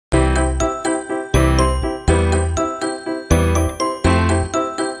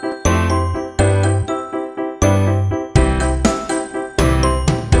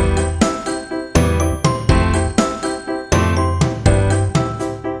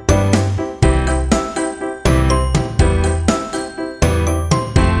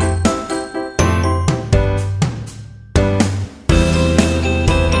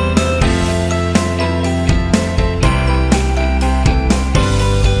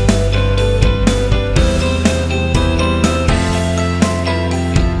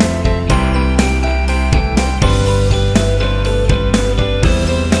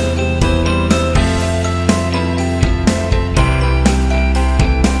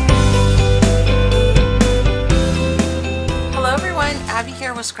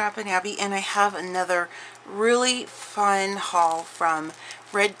ScrappinAbby, and I have another really fun haul from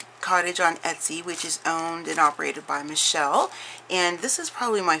RedCottage on Etsy, which is owned and operated by Michele. And this is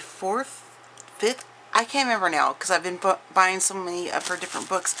probably my fifth, I can't remember now because I've been buying so many of her different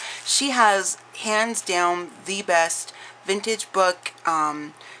books. She has hands down the best vintage book,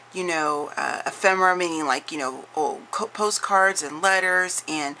 you know, ephemera, meaning like, you know, old postcards and letters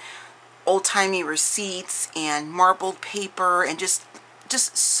and old-timey receipts and marbled paper and just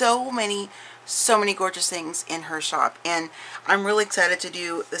so many gorgeous things in her shop. And I'm really excited to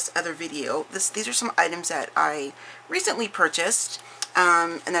do this other video. These are some items that I recently purchased,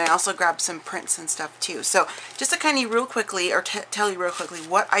 and then I also grabbed some prints and stuff too. So just to kind of real quickly, or tell you real quickly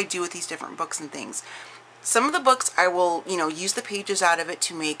what I do with these different books and things. Some of the books I will, you know, use the pages out of it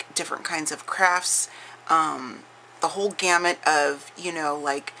to make different kinds of crafts, the whole gamut of, you know,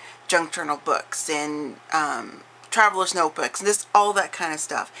 like junk journal books and traveler's notebooks and this, all that kind of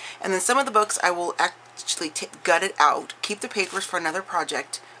stuff. And then some of the books I will actually gut it out, keep the papers for another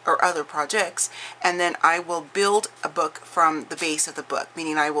project or other projects, and then I will build a book from the base of the book,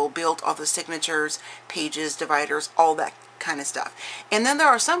 meaning I will build all the signatures, pages, dividers, all that kind of stuff. And then there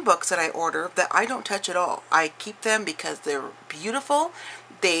are some books that I order that I don't touch at all. I keep them because they're beautiful.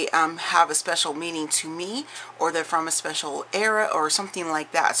 They have a special meaning to me, or they're from a special era or something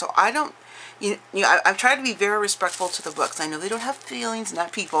like that. So I don't, you know, I've tried to be very respectful to the books. I know they don't have feelings,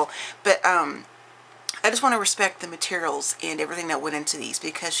 not people, but I just want to respect the materials and everything that went into these,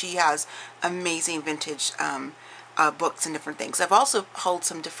 because she has amazing vintage books and different things. I've also held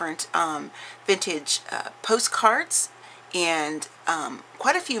some different vintage postcards and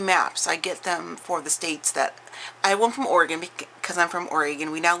quite a few maps. I get them for the states that I have one from Oregon because I'm from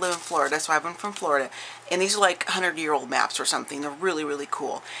Oregon. We now live in Florida, so I have one from Florida, and these are like 100-year-old maps or something. They're really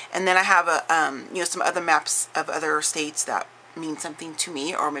cool. And then I have a you know, some other maps of other states that mean something to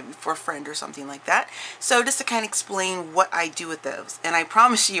me, or maybe for a friend or something like that. So just to kind of explain what I do with those. And I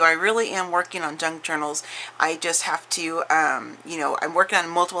promise you, I really am working on junk journals. I just have to, you know, I'm working on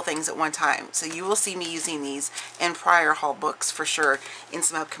multiple things at one time. So you will see me using these in prior haul books for sure in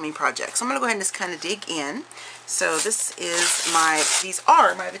some upcoming projects. So I'm going to go ahead and just kind of dig in. So this is these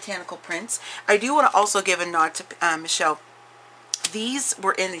are my botanical prints. I do want to also give a nod to Michele. These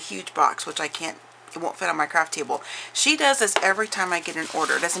were in a huge box, which it won't fit on my craft table. She does this every time I get an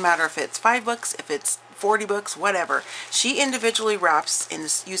order. It doesn't matter if it's 5 books, if it's 40 books, whatever. She individually wraps and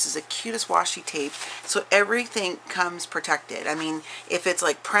uses the cutest washi tape, so everything comes protected. I mean, if it's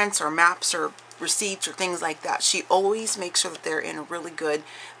like prints or maps or receipts or things like that, she always makes sure that they're in a really good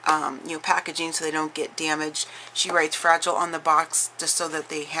you know, packaging so they don't get damaged. She writes fragile on the box just so that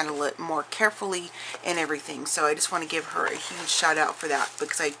they handle it more carefully and everything. So I just want to give her a huge shout out for that,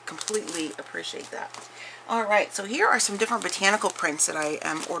 because I completely appreciate that. Alright, so here are some different botanical prints that I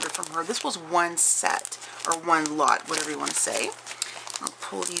ordered from her. This was one set, or one lot, whatever you want to say. I'll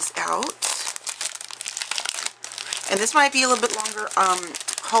pull these out. And this might be a little bit longer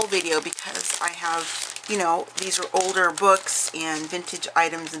haul video because I have, you know, these are older books and vintage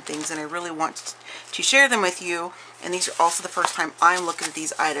items and things, and I really want to share them with you. And these are also the first time I'm looking at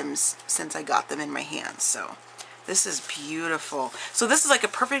these items since I got them in my hands. So this is beautiful. So this is like a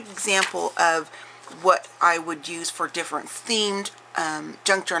perfect example of what I would use for different themed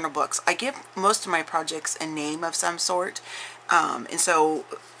junk journal books. I give most of my projects a name of some sort, and so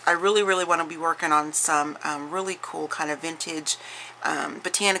I really want to be working on some really cool kind of vintage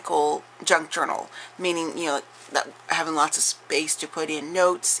botanical junk journal, meaning, you know, that having lots of space to put in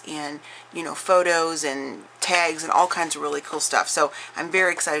notes and, you know, photos and tags and all kinds of really cool stuff. So I'm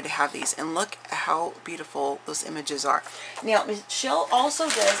very excited to have these, and look at how beautiful those images are. Now Michele also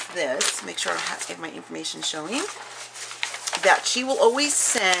does this, make sure I have my information showing, that she will always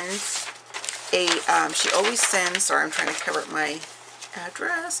send a sorry, I'm trying to cover up my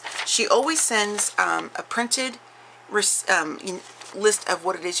address. She always sends a printed list of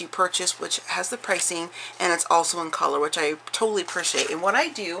what it is you purchase, which has the pricing, and it's also in color, which I totally appreciate. And what I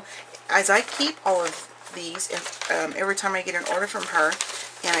do is I keep all of these every time I get an order from her,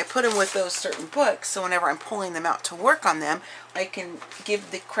 and I put them with those certain books, so whenever I'm pulling them out to work on them, I can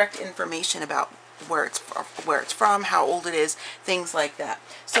give the correct information about where it's from, how old it is, things like that.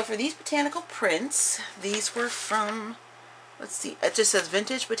 So for these botanical prints, these were from, let's see, it just says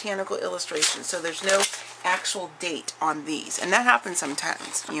Vintage Botanical Illustrations, so there's no actual date on these, and that happens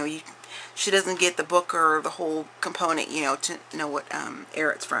sometimes. You know, she doesn't get the book or the whole component, you know, to know what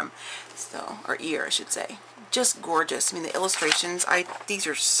era it's from, so, or year I should say. Just gorgeous. I mean, the illustrations, these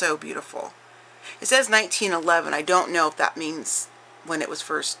are so beautiful. It says 1911. I don't know if that means when it was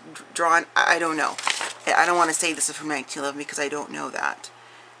first drawn. I don't know. I don't want to say this is from 1911 because I don't know that.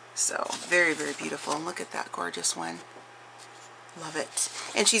 So very, very beautiful. And look at that gorgeous one. Love it.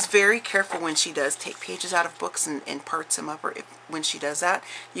 And she's very careful when she does take pages out of books and parts them up, or when she does that.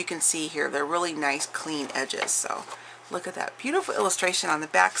 You can see here they're really nice clean edges. So look at that beautiful illustration on the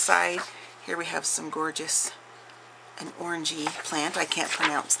back side. Here we have some gorgeous, an orangey plant. I can't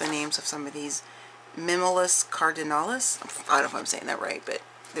pronounce the names of some of these. Mimulus cardinalis. I don't know if I'm saying that right, but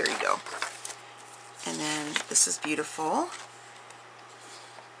there you go. And then this is beautiful.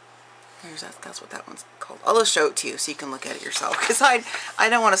 Here's that's what that one's called. I'll just show it to you so you can look at it yourself, because I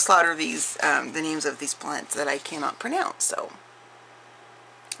don't want to slaughter these the names of these plants that I cannot pronounce. So,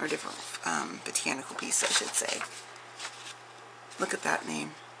 or different botanical pieces, I should say. Look at that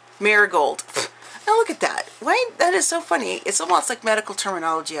name, marigold. Now look at that. Why, that is so funny. It's almost like medical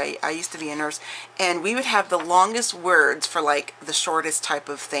terminology. I used to be a nurse, and we would have the longest words for like the shortest type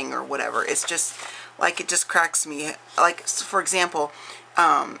of thing or whatever. It's just like, it just cracks me. Like, for example,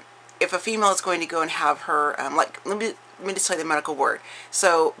 if a female is going to go and have her, like, let me just tell you the medical word.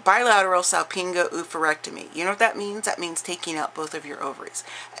 So, bilateral salpingo oophorectomy. You know what that means? That means taking out both of your ovaries.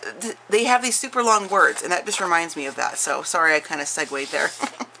 They have these super long words, and that just reminds me of that. So, sorry I kind of segued there.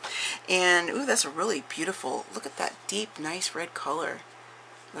 And, ooh, that's really beautiful. Look at that deep, nice red color.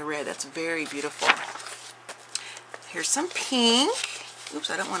 The red, that's very beautiful. Here's some pink.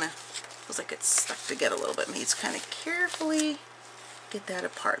 Oops, I don't want to, feels like it's stuck together a little bit. Needs kind of carefully get that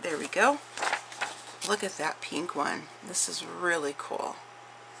apart. There we go. Look at that pink one. This is really cool.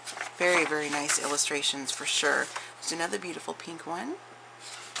 Very, very nice illustrations for sure. There's another beautiful pink one.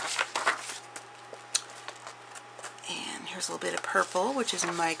 And here's a little bit of purple, which is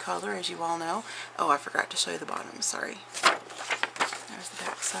my color, as you all know. Oh, I forgot to show you the bottom. Sorry. There's the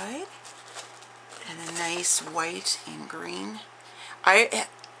back side. And a nice white and green.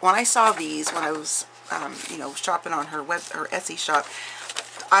 When I saw these, when I was you know, shopping on her Etsy shop,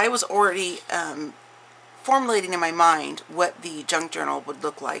 I was already formulating in my mind what the junk journal would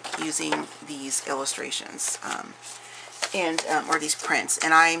look like using these illustrations or these prints,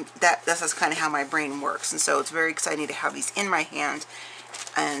 and that's kind of how my brain works. And so it's very exciting to have these in my hand,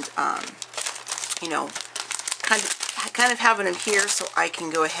 and you know, kind of having them here so I can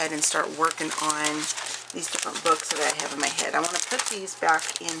go ahead and start working on these different books that I have in my head. I want to put these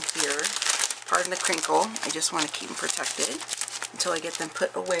back in here. Pardon the crinkle. I just want to keep them protected until I get them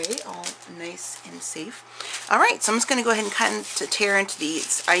put away, all nice and safe. All right, so I'm just going to go ahead and kind of tear into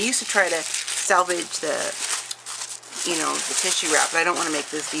these. I used to try to salvage the, you know, the tissue wrap, but I don't want to make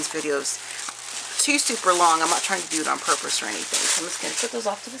these videos too super long. I'm not trying to do it on purpose or anything. So I'm just going to put those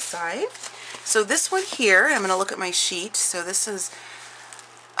off to the side. So this one here, I'm going to look at my sheet. So this is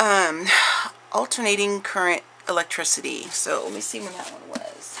alternating current electricity. So let me see when that one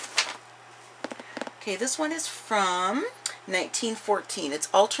was. Okay, this one is from 1914. It's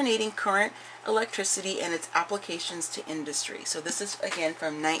alternating current electricity and its applications to industry. So this is again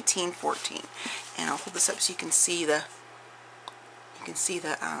from 1914. And I'll hold this up so you can see the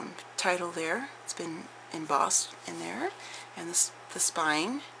title there. It's been embossed in there, and the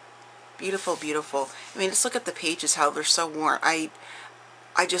spine. Beautiful, beautiful. I mean, just look at the pages, how they're so worn. I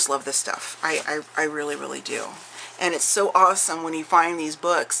just love this stuff. I really, really do. And it's so awesome when you find these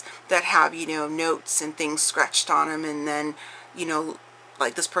books that have, you know, notes and things scratched on them, and then, you know,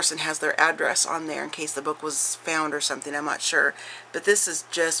 like this person has their address on there in case the book was found or something. I'm not sure. But this is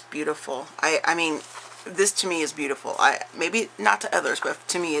just beautiful. I mean, this to me is beautiful. Maybe not to others, but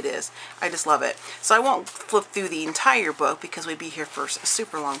to me it is. I just love it. So I won't flip through the entire book because we'd be here for a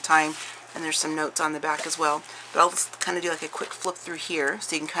super long time. And there's some notes on the back as well. But I'll just kind of do like a quick flip through here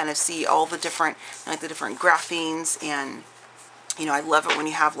so you can kind of see all the different, like the different graphings. And, you know, I love it when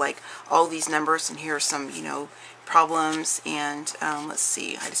you have like all these numbers, and here are some, you know, problems. And let's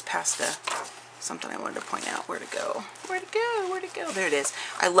see, I just passed something I wanted to point out. Where'd it go? Where'd it go? Where'd it go? There it is.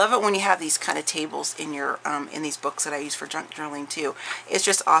 I love it when you have these kind of tables in your in these books that I use for junk journaling too. It's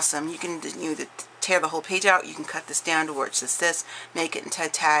just awesome. You can tear the whole page out. You can cut this down to where it's just this, make it into a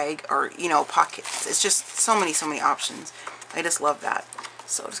tag, or, you know, pockets. It's just so many options. I just love that.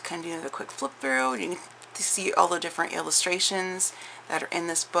 So I'll just kind of do another quick flip through. You can see all the different illustrations that are in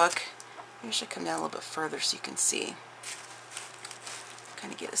this book. Maybe I should come down a little bit further so you can see.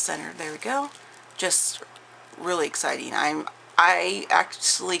 Kind of get it centered. There we go. Just really exciting. I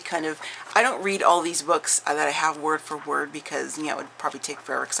actually I don't read all these books that I have word for word because, you know, it would probably take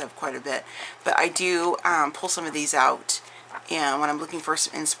forever because I have quite a bit. But I do pull some of these out, and when I'm looking for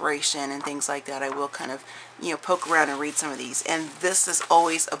some inspiration and things like that, I will kind of, you know, poke around and read some of these. And this is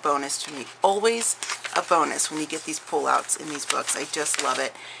always a bonus to me. Always a bonus when you get these pullouts in these books. I just love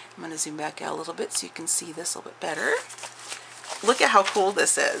it. I'm going to zoom back out a little bit so you can see this a little bit better. look at how cool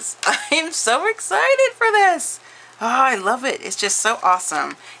this is. I'm so excited for this. Oh, I love it. It's just so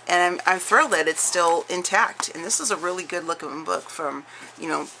awesome. And I'm thrilled that it's still intact. And this is a really good looking book from, you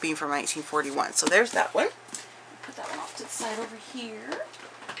know, being from 1941. So there's that one. Put that one off to the side over here.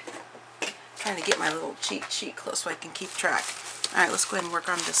 Trying to get my little cheat sheet close so I can keep track. All right, let's go ahead and work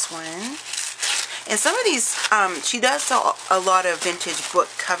on this one. And some of these, she does sell a lot of vintage book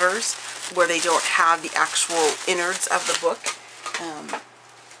covers where they don't have the actual innards of the book,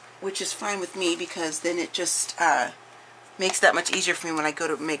 which is fine with me because then it just makes that much easier for me when I go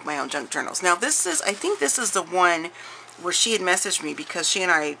to make my own junk journals. Now this is, I think this is the one where she had messaged me because she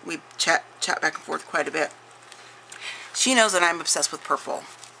and I, we chat back and forth quite a bit. She knows that I'm obsessed with purple.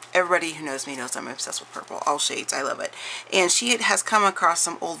 Everybody who knows me knows I'm obsessed with purple. All shades. I love it. And she has come across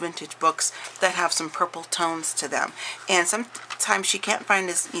some old vintage books that have some purple tones to them. And sometimes she can't find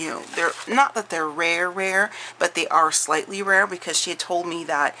this, you know, they're not that they're rare, but they are slightly rare because she had told me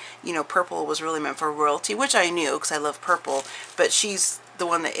that, you know, purple was really meant for royalty, which I knew because I love purple. But she's the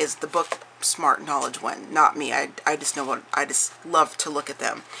one that is the book smart knowledge one, not me. I just know what, I just love to look at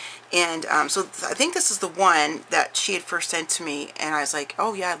them. And so I think this is the one that she had first sent to me, and I was like,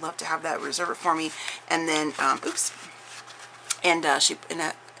 oh yeah, I'd love to have that, reserve it for me. And then oops, and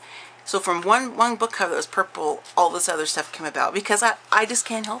so from one book cover that was purple, all this other stuff came about because I just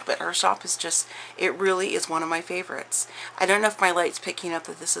can't help it. Her shop is just, it really is one of my favorites. I don't know if my light's picking up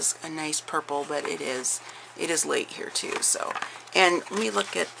that this is a nice purple, but it is late here too. So, and let me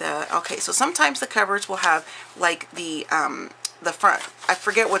look at the, okay, so sometimes the covers will have like the front, I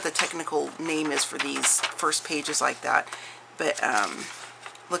forget what the technical name is for these first pages like that, but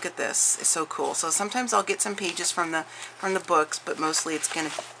look at this, it's so cool. So sometimes I'll get some pages from the books, but mostly it's going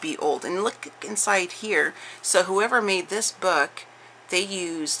to be old. And look inside here, so whoever made this book, they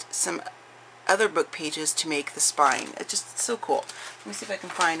used some other book pages to make the spine. It's just so cool. Let me see if I can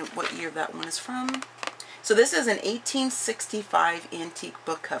find what year that one is from. So this is an 1865 antique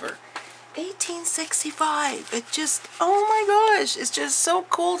book cover. 1865. It just, oh my gosh, it's just so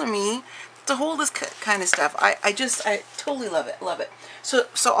cool to me to hold this kind of stuff. I totally love it. So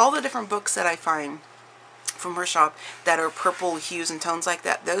all the different books that I find from her shop that are purple hues and tones like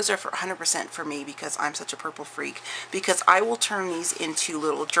that, those are for 100% for me because I'm such a purple freak. Because I will turn these into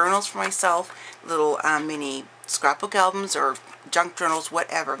little journals for myself, little mini scrapbook albums or junk journals,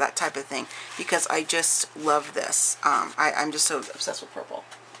 whatever, that type of thing. Because I just love this. I'm just so obsessed with purple.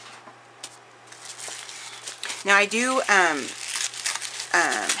 Now I do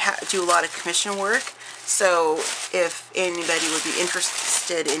do a lot of commission work, so if anybody would be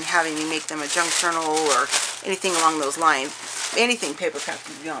interested in having me make them a junk journal or anything along those lines, anything papercraft,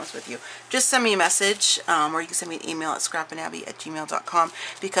 to be honest with you, just send me a message, or you can send me an email at ScrappinAbby@gmail.com,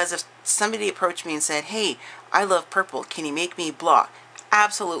 because if somebody approached me and said, hey, I love purple, can you make me blah?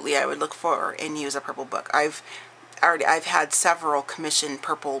 Absolutely, I would look for and use a purple book. I've had several commission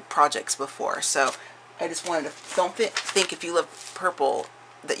purple projects before, so I just wanted to, don't think if you love purple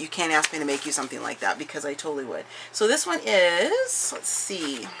that you can't ask me to make you something like that, because I totally would. So this one is, let's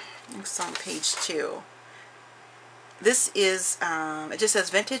see, it's on page 2. This is, it just says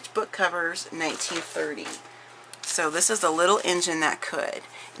Vintage Book Covers 1930. So this is the little engine that could.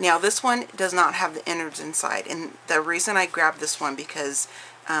 Now this one does not have the innards inside, and the reason I grabbed this one because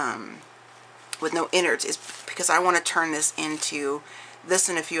with no innards is because I want to turn this into, this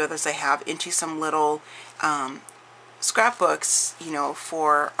and a few others I have, into some little scrapbooks, you know,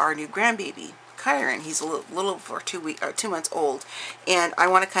 for our new grandbaby, Kyron. He's a little over 2 months old, and I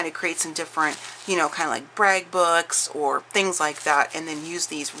want to kind of create some different, you know, kind of like brag books or things like that, and then use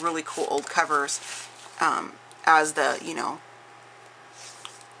these really cool old covers as the, you know,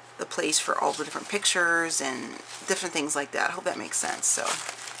 the place for all the different pictures and different things like that. I hope that makes sense. So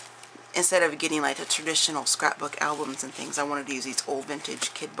instead of getting like the traditional scrapbook albums and things, I wanted to use these old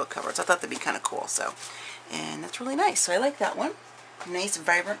vintage kid book covers. I thought that'd be kind of cool. So, and that's really nice. So I like that one. Nice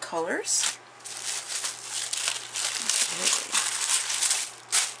vibrant colors.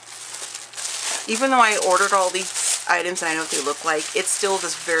 Even though I ordered all these items and I know what they look like, it's still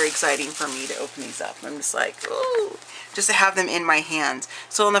just very exciting for me to open these up. I'm just like, ooh, just to have them in my hands.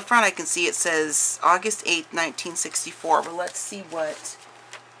 So on the front I can see it says August 8th, 1964, but let's see what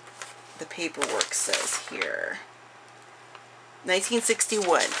the paperwork says here.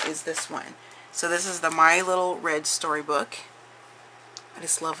 1961 is this one. So this is the My Little Red Storybook. I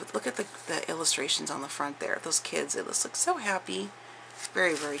just love it. Look at the illustrations on the front there. Those kids, it looks so happy.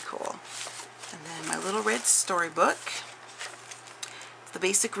 Very, very cool. And then My Little Red Storybook. The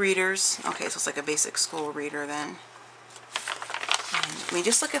basic readers. Okay, so it's like a basic school reader then. And I mean,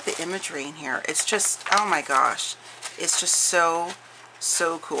 just look at the imagery in here. It's just, oh my gosh. It's just so,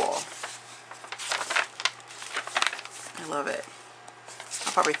 so cool. I love it.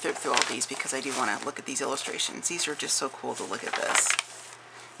 I'll probably flip through all these because I do want to look at these illustrations. These are just so cool to look at this.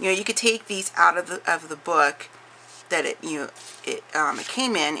 You know, you could take these out of the book that it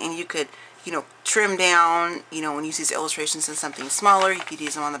came in, and you could, you know, trim down, you know, and use these illustrations in something smaller. You could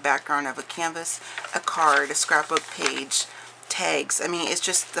use them on the background of a canvas, a card, a scrapbook page, tags. I mean, it's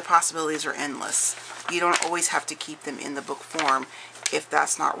just, the possibilities are endless. You don't always have to keep them in the book form if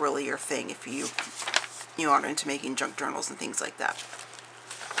that's not really your thing, if you aren't into making junk journals and things like that.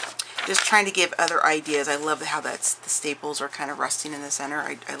 Just trying to give other ideas. I love how the staples are kind of rusting in the center.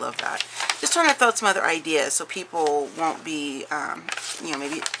 I love that. Just trying to throw out some other ideas so people won't be, you know,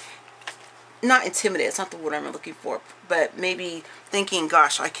 maybe not intimidated. It's not the word I'm looking for, but maybe thinking,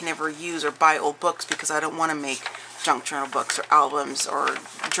 gosh, I can never use or buy old books because I don't want to make junk journal books or albums or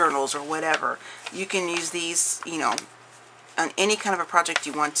journals or whatever. You can use these, you know, on any kind of a project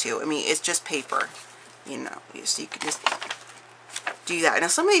you want to. I mean, it's just paper, you know, so you can just do that. Now,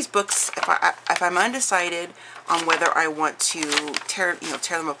 some of these books, if I'm undecided on whether I want to tear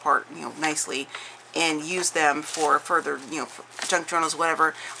them apart, you know, nicely, and use them for further, you know, for junk journals,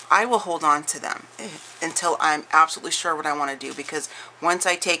 whatever, I will hold on to them until I'm absolutely sure what I want to do. Because once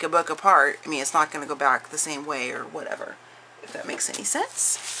I take a book apart, I mean, it's not going to go back the same way or whatever, if that makes any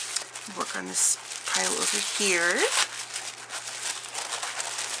sense. Work on this pile over here.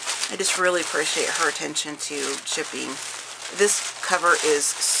 I just really appreciate her attention to shipping. This cover is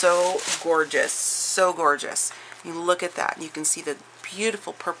so gorgeous, so gorgeous. You look at that, and you can see the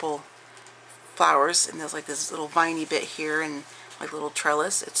beautiful purple flowers, and there's like this little viney bit here, and like little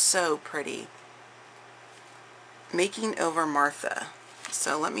trellis. It's so pretty. Making Over Martha.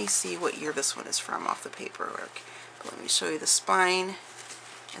 So let me see what year this one is from off the paperwork. Let me show you the spine,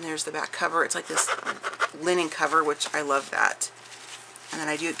 and there's the back cover. It's like this linen cover, which I love that. And then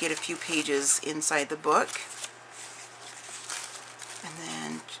I do get a few pages inside the book. And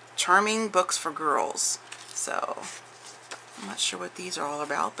then Charming Books for Girls. So I'm not sure what these are all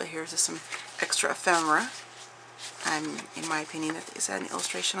about, but here's just some extra ephemera. In my opinion, is that an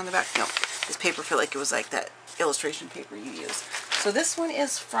illustration on the back? No, this paper feel like it was like that illustration paper you use. So this one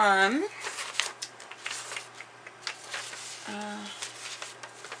is from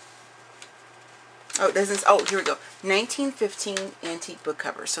oh, it doesn't. Oh, here we go. 1915 antique book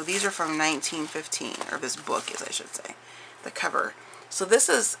cover. So these are from 1915, or this book is, I should say, the cover. So this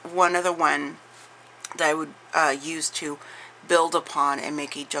is one other one that I would use to build upon and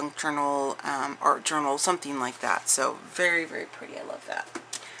make a junk journal, art journal, something like that. So very, very pretty. I love that.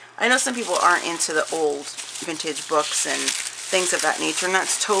 I know some people aren't into the old vintage books and things of that nature, and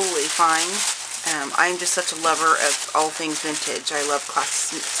that's totally fine. I'm just such a lover of all things vintage. I love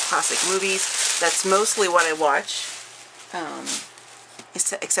classic movies. That's mostly what I watch.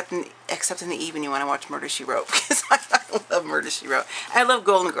 Except in the evening when I watch Murder, She Wrote, because I love Murder, She Wrote. I love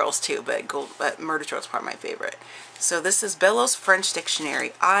Golden Girls too, but Murder, She Wrote is probably my favorite. So this is Bellows French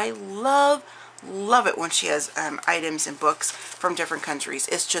Dictionary. I love it when she has items and books from different countries.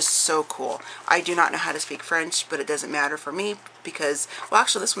 It's just so cool. I do not know how to speak French, but it doesn't matter for me because, well,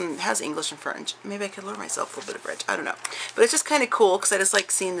 actually this one has English and French. Maybe I could learn myself a little bit of French. I don't know. But it's just kind of cool because I just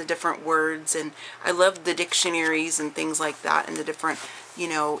like seeing the different words, and I love the dictionaries and things like that, and the different, you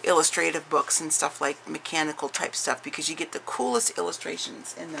know, illustrative books and stuff, like mechanical type stuff, because you get the coolest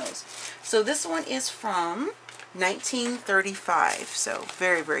illustrations in those. So this one is from 1935, so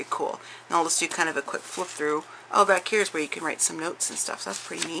very, very cool. And I'll just do kind of a quick flip through. Oh, back here is where you can write some notes and stuff, so that's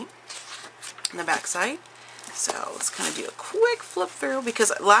pretty neat. On the back side. So let's kind of do a quick flip through,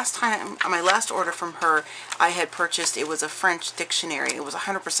 because last time, on my last order from her, I had purchased, it was a French dictionary. It was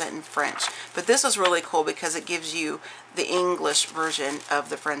 100% in French. But this is really cool because it gives you the English version of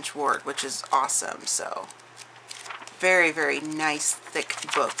the French word, which is awesome. So very, very nice, thick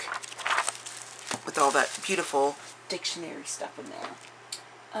book with all that beautiful dictionary stuff in there.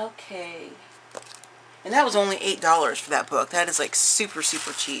 Okay. And that was only $8 for that book. That is like super,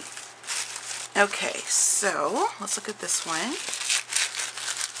 super cheap. Okay, so let's look at this one.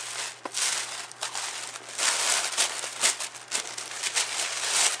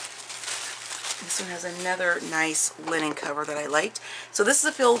 This one has another nice linen cover that I liked. So this is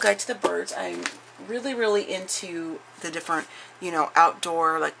a field guide to the birds. I'm really, really into the different, you know,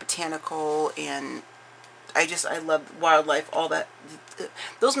 outdoor, like botanical, and I love wildlife, all that.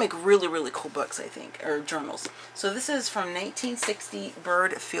 Those make really, really cool books, I think, or journals. So this is from 1960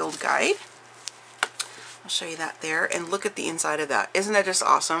 Bird Field Guide. I'll show you that there, and look at the inside of that. Isn't that just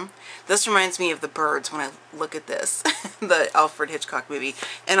awesome? This reminds me of the birds when I look at this, the Alfred Hitchcock movie.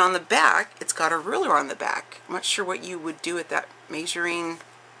 And on the back, it's got a ruler on the back. I'm not sure what you would do with that, measuring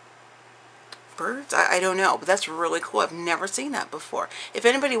birds? I don't know, but that's really cool. I've never seen that before. If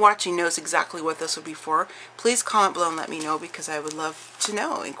anybody watching knows exactly what this would be for, please comment below and let me know, because I would love to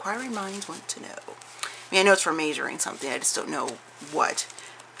know. Inquiring minds want to know. I mean, I know it's for measuring something, I just don't know what.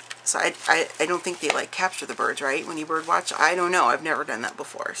 So I don't think they like capture the birds, right? When you bird watch? I don't know. I've never done that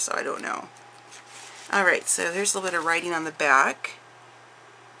before, so I don't know. Alright, so here's a little bit of writing on the back.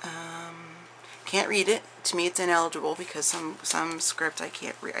 Can't read it. To me it's ineligible because some script I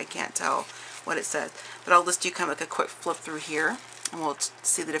can't tell what it says. But I'll just do kind of like a quick flip through here, and we'll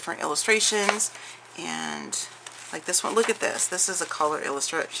see the different illustrations. And like this one, look at this. This is a color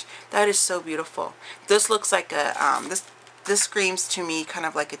illustration. That is so beautiful. This looks like a this screams to me kind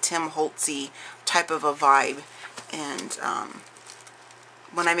of like a Tim Holtzy type of a vibe, and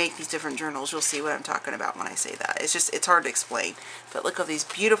when I make these different journals, you'll see what I'm talking about when I say that. It's hard to explain, but look at these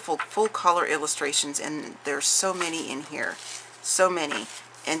beautiful full color illustrations, and there's so many in here, so many,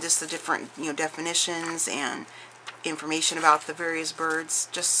 and just the different, you know, definitions and information about the various birds.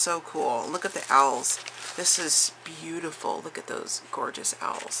 Just so cool. Look at the owls. This is beautiful. Look at those gorgeous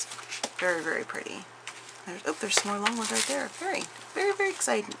owls. Very, very pretty. There's some more long ones right there. Very, very, very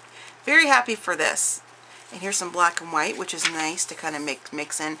exciting. Very happy for this. And here's some black and white, which is nice to kind of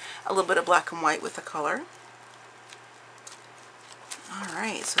mix in a little bit of black and white with the color.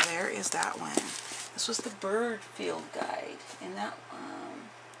 Alright, so there is that one. This was the bird field guide. And that,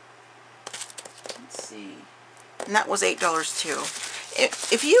 let's see. And that was $8 too.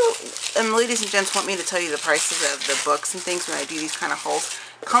 If you, ladies and gents, want me to tell you the prices of the books and things when I do these kind of hauls,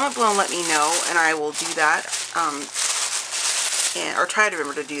 comment below and let me know, and I will do that, or try to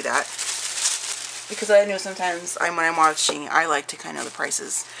remember to do that, because I know sometimes when I'm watching, I like to kind of know the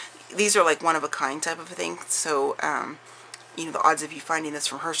prices. These are like one of a kind type of a thing, so you know, the odds of you finding this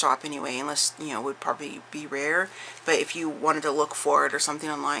from her shop anyway, unless, you know, would probably be rare. But if you wanted to look for it or something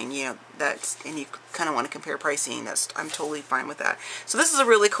online, you know, and you kind of want to compare pricing, I'm totally fine with that. So this is a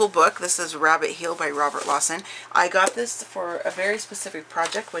really cool book. This is Rabbit Hill by Robert Lawson. I got this for a very specific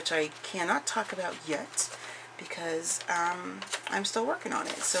project, which I cannot talk about yet because I'm still working on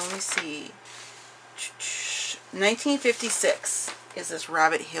it. So let me see. 1956 is this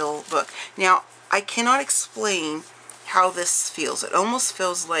Rabbit Hill book. Now, I cannot explain how this feels. It almost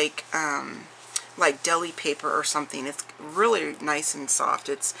feels like deli paper or something. It's really nice and soft.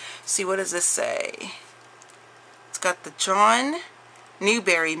 See, what does this say? It's got the John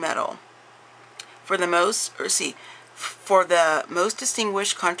Newbery Medal for the most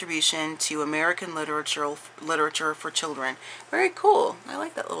distinguished contribution to American literature for children. Very cool. I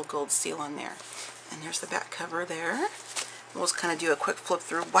like that little gold seal on there. And there's the back cover there. We'll just kind of do a quick flip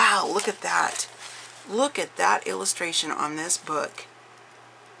through. Wow, look at that. Look at that illustration on this book.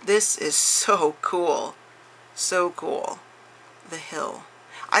 This is so cool. So cool. The Hill.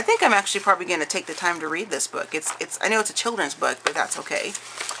 I think I'm actually probably going to take the time to read this book. I know it's a children's book, but that's okay.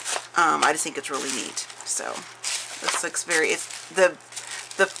 I just think it's really neat. So this looks very, the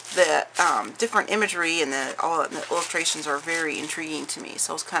different imagery and all the illustrations are very intriguing to me.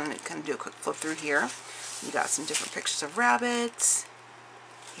 So I'll kind of do a quick flip through here. You got some different pictures of rabbits.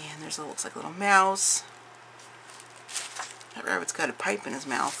 And there's looks like a little mouse. That rabbit's got a pipe in his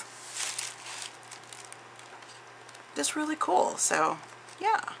mouth. Just really cool. So,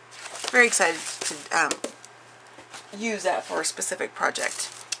 yeah. Very excited to use that for a specific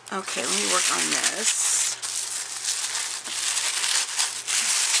project. Okay, let me work on this.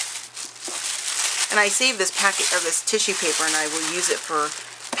 And I saved this packet or this tissue paper, and I will use it for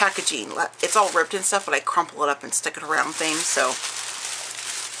packaging. It's all ripped and stuff, but I crumple it up and stick it around things. So,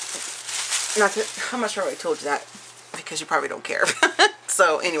 I'm not sure I told you that because you probably don't care.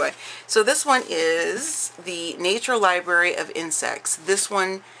 So anyway, so this one is the Nature Library of Insects. This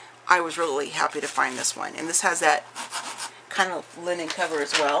one, I was really happy to find this one. And this has that kind of linen cover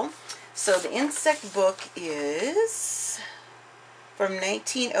as well. So the insect book is from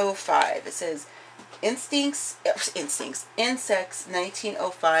 1905. It says Insects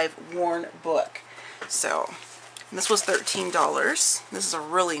 1905 worn book. So this was $13. This is a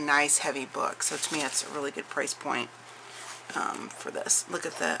really nice heavy book, so to me that's a really good price point for this. Look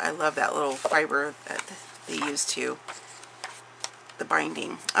at I love that little fiber that they use to the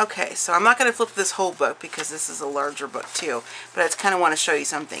binding. Okay, so I'm not going to flip this whole book because this is a larger book too, but I just kind of want to show you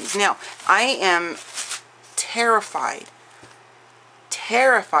some things. Now, I am terrified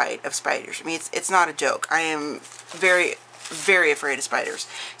of spiders. I mean, it's not a joke. I am very very afraid of spiders.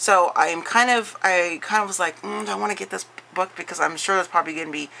 So I kind of was like, I want to get this book because I'm sure there's probably going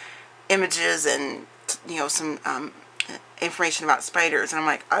to be images and, you know, some information about spiders. And I'm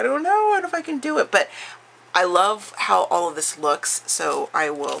like, I don't know if I can do it. But I love how all of this looks, so I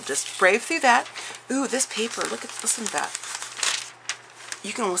will just brave through that. Ooh, this paper, listen to that.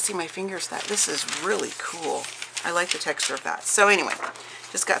 You can almost see my fingers. This is really cool. I like the texture of that. So anyway,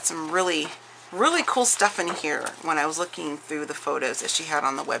 just got some really cool stuff in here when I was looking through the photos that she had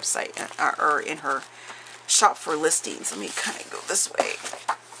on the website or in her shop for listings. Let me kind of go this way.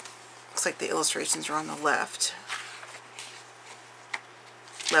 Looks like the illustrations are on the left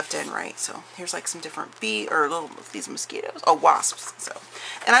and right. So here's like some different these mosquitoes, wasps. So,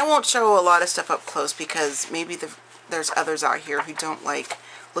 and I won't show a lot of stuff up close because maybe there's others out here who don't like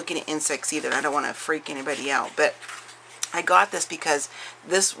looking at insects either. I don't want to freak anybody out, but I got this because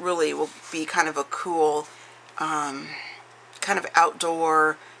this really will be kind of a cool, kind of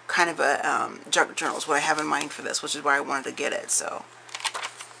outdoor, kind of a junk journal is what I have in mind for this, which is why I wanted to get it. So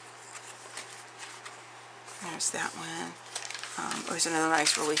there's that one. There's another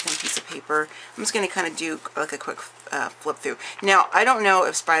nice really thin piece of paper. I'm just going to kind of do like a quick flip through. Now, I don't know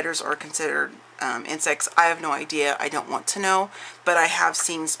if spiders are considered insects. I have no idea. I don't want to know. But I have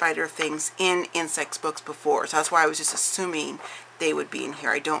seen spider things in insects books before. So that's why I was just assuming they would be in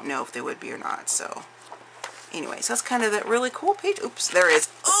here. I don't know if they would be or not. So anyway, so that's kind of that really cool page. Oops, there it is.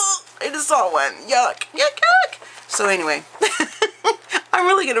 Oh, I just saw one. Yuck, yuck, yuck. So anyway, I'm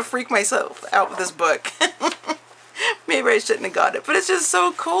really going to freak myself out with this book. Maybe I shouldn't have got it, but it's just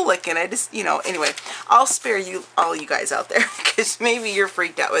so cool looking. I just, you know, anyway, I'll spare you, all you guys out there, because maybe you're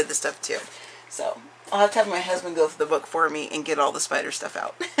freaked out with this stuff too. So I'll have to have my husband go through the book for me and get all the spider stuff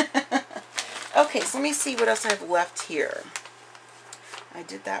out. Okay, so let me see what else I have left here. I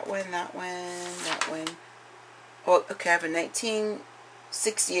did that one, that one. Oh, okay, I have a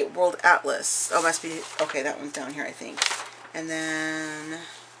 1968 World Atlas. Oh, must be, okay, that one's down here, I think. And then,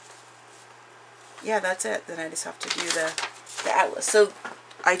 yeah, that's it. Then I just have to do the atlas. So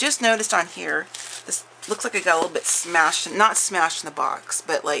I just noticed on here, this looks like it got a little bit smashed, not smashed in the box,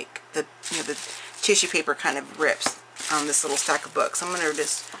 but like the, you know, the tissue paper kind of rips on this little stack of books. I'm going to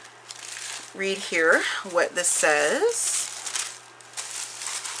just read here what this says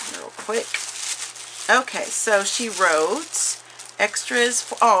real quick. Okay, so she wrote extras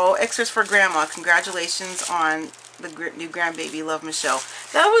for grandma. Congratulations on the new grandbaby. Love, Michelle.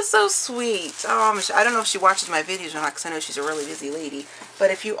 That was so sweet. Oh, Michelle, I don't know if she watches my videos or not, because I know she's a really busy lady, but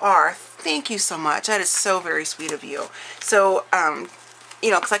if you are, thank you so much. That is so very sweet of you. So you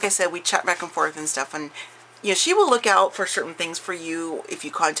know, because like I said, we chat back and forth and stuff, and you know, she will look out for certain things for you if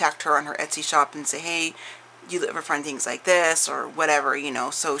you contact her on her Etsy shop and say, hey, you ever find things like this or whatever, you know.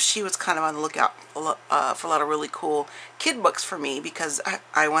 So she was kind of on the lookout for a lot of really cool kid books for me, because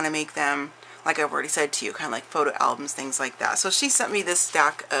I want to make them, like I've already said to you, kind of like photo albums, things like that. So she sent me this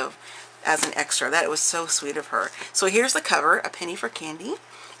stack of as an extra. That was so sweet of her. So here's the cover, a penny for candy.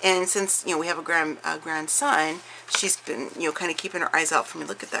 And since, you know, we have a grandson, she's been, you know, kind of keeping her eyes out for me.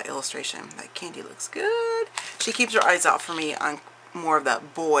 Look at that illustration. That candy looks good. She keeps her eyes out for me on more of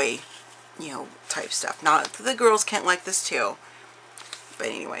that boy, you know, type stuff. Not the girls can't like this too. But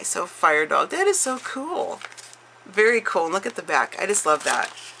anyway, so Fire Dog. That is so cool. Very cool. And look at the back. I just love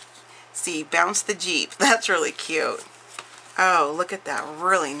that. See, Bounce the Jeep. That's really cute. Oh, look at that.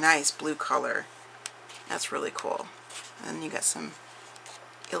 Really nice blue color. That's really cool. And then you got some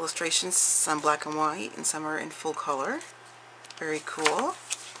illustrations, some black and white and some are in full color. Very cool.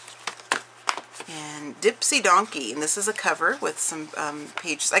 And Dipsy Donkey, and this is a cover with some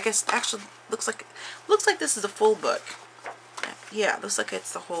pages. I guess actually looks like this is a full book. Yeah, looks like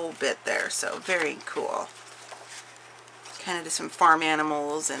it's the whole bit there. So very cool. Kind of just some farm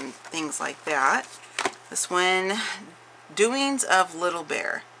animals and things like that. This one, Doings of Little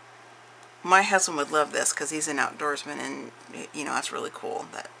Bear. My husband would love this because he's an outdoorsman, and you know, that's really cool.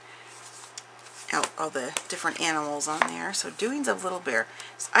 That all the different animals on there. So Doings of Little Bear.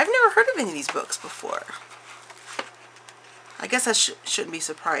 I've never heard of any of these books before. I guess I shouldn't be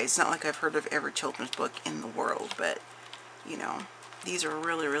surprised. It's not like I've heard of every children's book in the world, but you know, these are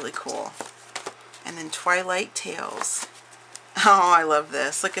really, really cool. And then Twilight Tales. Oh, I love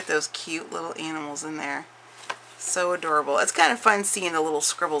this. Look at those cute little animals in there. So adorable. It's kind of fun seeing the little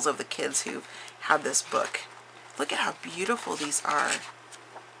scribbles of the kids who have this book. Look at how beautiful these are.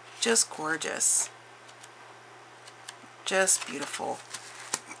 Just gorgeous. Just beautiful.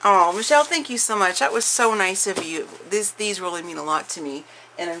 Oh, Michelle, thank you so much. That was so nice of you. These really mean a lot to me,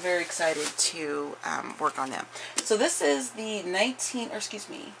 and I'm very excited to work on them. So this is the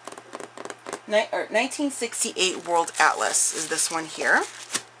 1968 World Atlas is this one here.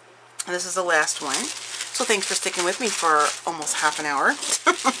 And this is the last one. So thanks for sticking with me for almost half an hour.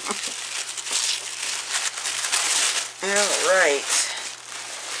 Alright.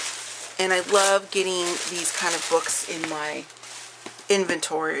 And I love getting these kind of books in my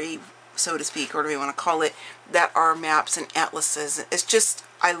inventory, so to speak, or whatever you want to call it, that are maps and atlases. It's just,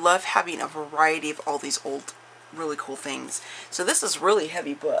 I love having a variety of all these old, really cool things. So this is a really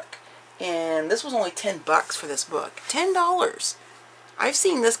heavy book. And this was only $10 for this book. $10. I've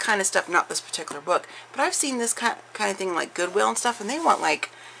seen this kind of stuff, not this particular book, but I've seen this kind of thing like Goodwill and stuff, and they want like,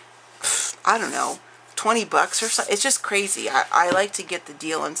 I don't know, $20 or something. It's just crazy. I like to get the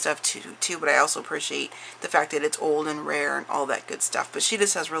deal and stuff too, but I also appreciate the fact that it's old and rare and all that good stuff. But she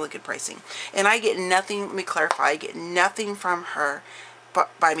just has really good pricing. And I get nothing, let me clarify, I get nothing from her but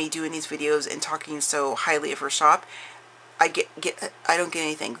by me doing these videos and talking so highly of her shop. I don't get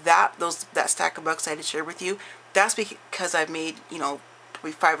anything. That stack of books I just shared with you, that's because I've made, you know,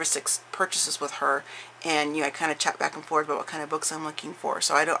 probably 5 or 6 purchases with her, and you know, I kind of chat back and forth about what kind of books I'm looking for.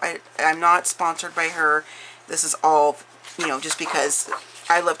 So I'm not sponsored by her. This is all, you know, just because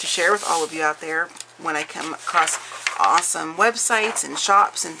I love to share with all of you out there when I come across awesome websites and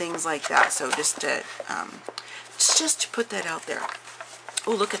shops and things like that. So just to put that out there.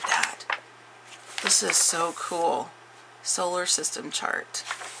 Oh, look at that. This is so cool. Solar system chart.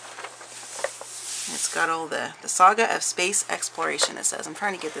 It's got all the saga of space exploration, it says. I'm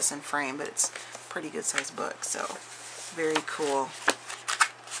trying to get this in frame, but it's a pretty good sized book, so very cool.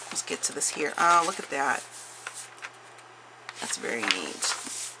 Let's get to this here. Oh, look at that. That's very neat.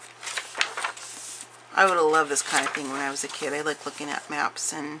 I would have loved this kind of thing when I was a kid. I like looking at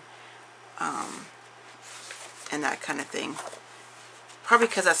maps and that kind of thing. Probably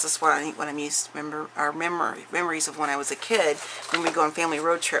because that's just what I'm used to. Remember our memories of when I was a kid, when we go on family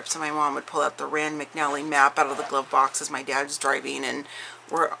road trips, and my mom would pull out the Rand McNally map out of the glove box as my dad was driving, and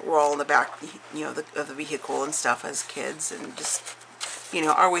we're all in the back, you know, of the vehicle and stuff as kids, and just, you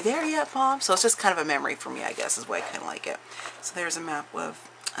know, are we there yet, Mom? So it's just kind of a memory for me, I guess, is why I kind of like it. So there's a map of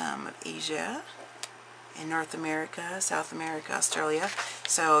Asia, in North America, South America, Australia.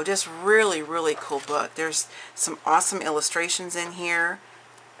 So just really, really cool book. There's some awesome illustrations in here.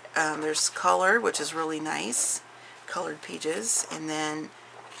 There's color, which is really nice. Colored pages. And then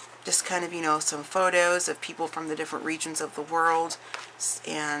just kind of, you know, some photos of people from the different regions of the world.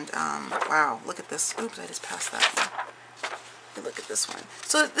 And, wow, look at this. Oops, I just passed that one. Look at this one.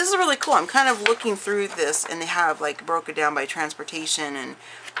 So this is really cool. I'm kind of looking through this, and they have like broken down by transportation, and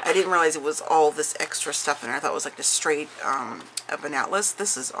I didn't realize it was all this extra stuff in there. I thought it was like the straight of an atlas.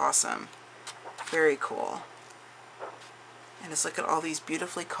 This is awesome. Very cool. And just look at all these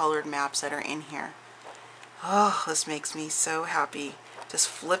beautifully colored maps that are in here. Oh, this makes me so happy. Just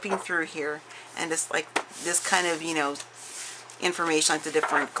flipping through here, and just like this kind of, you know, information, like the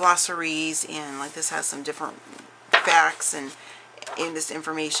different glossaries, and like this has some different facts and this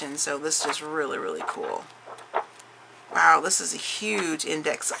information. So this is just really, really cool. Wow, this is a huge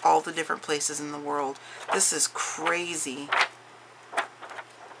index of all the different places in the world. This is crazy.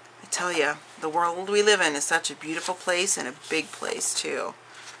 I tell you, the world we live in is such a beautiful place, and a big place too.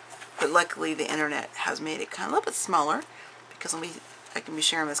 But luckily the internet has made it kind of a little bit smaller, because I can be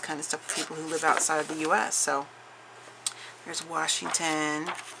sharing this kind of stuff with people who live outside of the US. So there's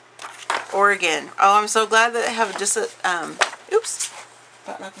Washington, Oregon. Oh, I'm so glad that I have just a, oops,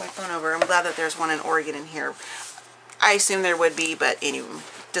 about knocked my phone over. I'm glad that there's one in Oregon in here. I assume there would be, but anyway,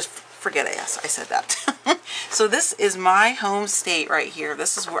 just forget I said that. So this is my home state right here.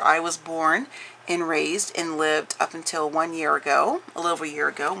 This is where I was born and raised and lived up until 1 year ago, a little over a year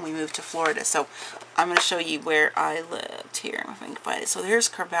ago, when we moved to Florida. So I'm going to show you where I lived here, if I can find it. So there's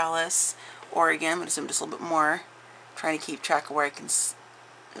Corvallis, Oregon. I'm going to zoom just a little bit more, trying to keep track of where I can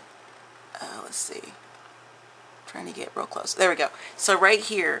let's see. Trying to get real close. There we go. So right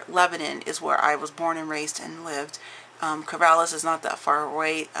here, Lebanon is where I was born and raised and lived. Corvallis is not that far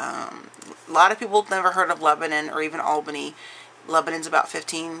away. A lot of people have never heard of Lebanon or even Albany. Lebanon's about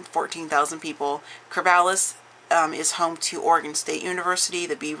 14,000 people. Corvallis is home to Oregon State University,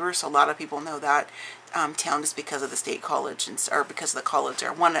 the Beavers. So a lot of people know that town just because of the state college, or because of the college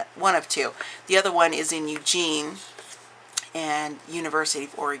there. One of two. The other one is in Eugene and University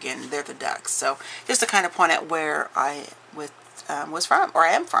of Oregon. They're the Ducks. So just to kind of point out where I was from, or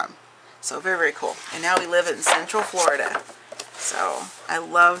I am from. So very, very cool. And now we live in Central Florida. So I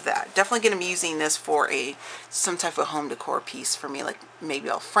love that. Definitely going to be using this for some type of home decor piece for me. Like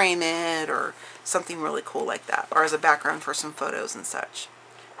maybe I'll frame it or something really cool like that. Or as a background for some photos and such.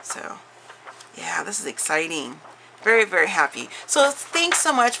 So yeah, this is exciting. Very, very happy. So thanks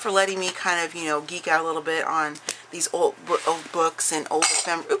so much for letting me kind of, you know, geek out a little bit on these old books and old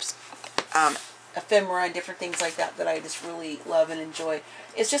ephemera and different things like that I just really love and enjoy.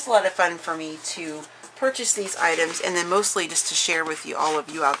 It's just a lot of fun for me to purchase these items, and then mostly just to share with you, all of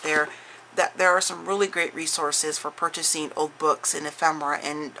you out there, that there are some really great resources for purchasing old books and ephemera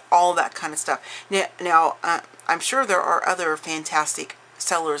and all that kind of stuff. Now I'm sure there are other fantastic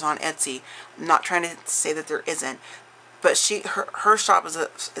sellers on Etsy. I'm not trying to say that there isn't, but her shop is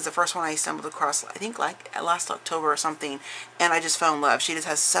the first one I stumbled across, I think like last October or something, and I just fell in love. She just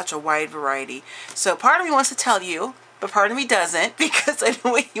has such a wide variety. So part of me wants to tell you, but part of me doesn't, because I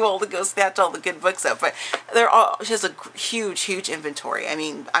don't want you all to go snatch all the good books up. But she has a huge, huge inventory. I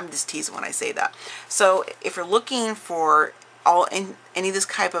mean, I'm just teasing when I say that. So if you're looking for any of this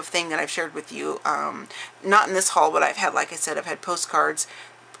type of thing that I've shared with you, not in this haul, but I've had, like I said, I've had postcards,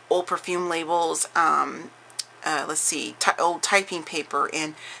 old perfume labels, let's see, old typing paper,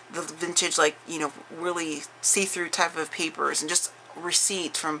 and the vintage, like, you know, really see-through type of papers, and just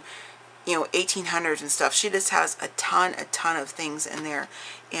receipts from, you know, 1800s and stuff. She just has a ton of things in there.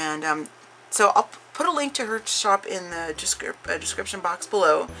 And so I'll put a link to her shop in the description box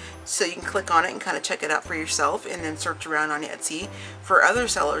below, so you can click on it and kind of check it out for yourself, and then search around on Etsy for other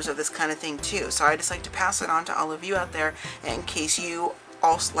sellers of this kind of thing too. So I just like to pass it on to all of you out there, in case you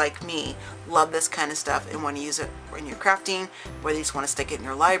also, like me, love this kind of stuff and want to use it when you're crafting, whether you just want to stick it in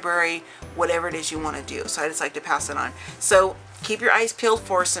your library, whatever it is you want to do. So I just like to pass it on. So keep your eyes peeled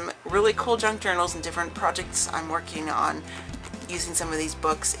for some really cool junk journals and different projects I'm working on using some of these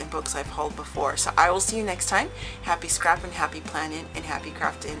books and books I've hauled before. So I will see you next time. Happy scrapping, happy planning, and happy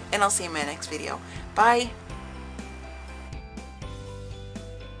crafting, and I'll see you in my next video. Bye!